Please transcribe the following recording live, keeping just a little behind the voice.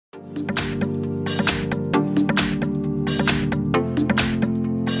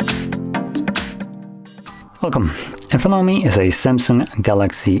Welcome. In front of me is a Samsung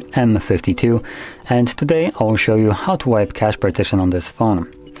Galaxy M52, and today I will show you how to wipe cache partition on this phone.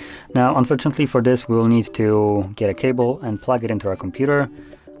 Now, unfortunately for this, we will need to get a cable and plug it into our computer.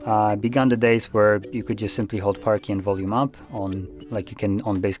 Began the days where you could just simply hold power key and volume up like you can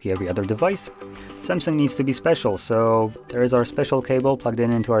on basically every other device. Samsung needs to be special, so there is our special cable plugged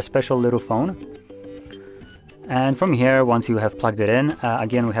in into our special little phone. And from here, once you have plugged it in,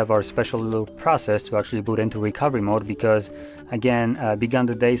 again we have our special little process to actually boot into recovery mode, because again, began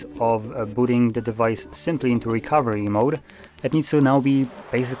the days of booting the device simply into recovery mode. It needs to now be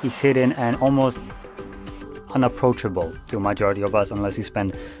basically hidden and almost unapproachable to a majority of us, unless you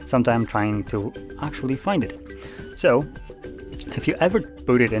spend some time trying to actually find it. So, if you ever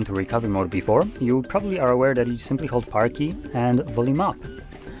booted into recovery mode before, you probably are aware that you simply hold power key and volume up.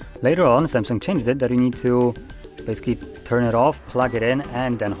 Later on, Samsung changed it that you need to basically turn it off, plug it in,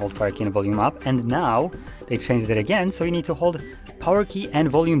 and then hold power key and volume up. And now they changed it again, so you need to hold power key and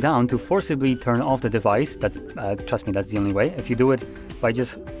volume down to forcibly turn off the device. That's trust me, that's the only way. If you do it by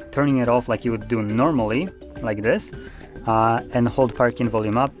just turning it off like you would do normally, like this, and hold power key and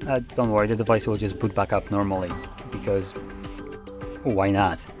volume up, don't worry, the device will just boot back up normally, because why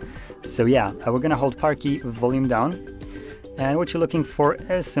not? So yeah, we're gonna hold power key, volume down, and what you're looking for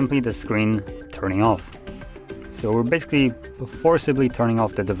is simply the screen turning off. So we're basically forcibly turning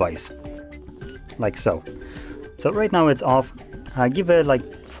off the device, like so. So right now it's off. Give it like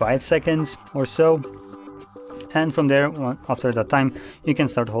 5 seconds or so, and from there, after that time, you can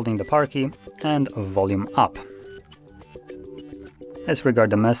start holding the power key and volume up. Disregard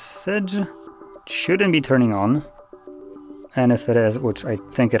the message, shouldn't be turning on, and if it is, which I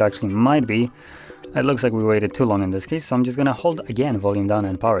think it actually might be, it looks like we waited too long in this case, so I'm just gonna hold again volume down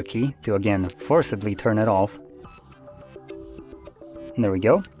and power key to again forcibly turn it off. And there we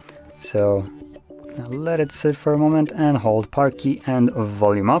go. So now let it sit for a moment and hold power key and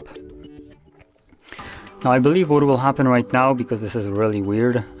volume up. Now I believe what will happen right now, because this is really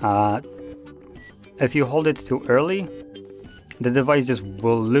weird, if you hold it too early, the device just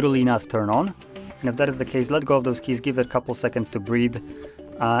will literally not turn on. And if that is the case, let go of those keys, give it a couple seconds to breathe,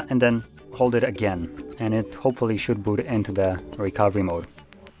 and then hold it again, and it hopefully should boot into the recovery mode.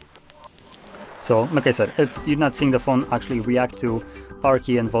 So, like I said, if you're not seeing the phone actually react to power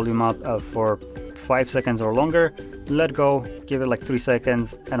key and volume up for 5 seconds or longer, let go, give it like 3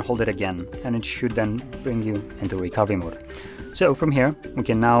 seconds, and hold it again, and it should then bring you into recovery mode. So from here, we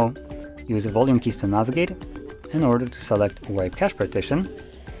can now use the volume keys to navigate in order to select wipe cache partition,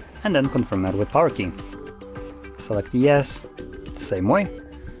 and then confirm it with power key. Select yes, the same way,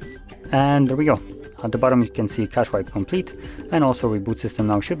 and there we go. At the bottom you can see cache wipe complete, and also reboot system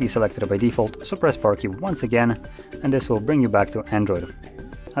now should be selected by default, so press power key once again, and this will bring you back to Android.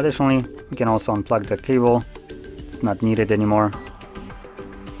 Additionally, we can also unplug the cable, it's not needed anymore.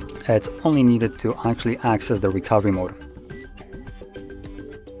 It's only needed to actually access the recovery mode.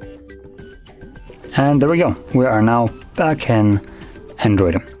 And there we go, we are now back in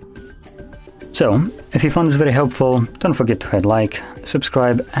Android. So, if you found this very helpful, don't forget to hit like,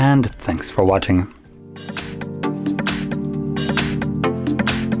 subscribe, and thanks for watching.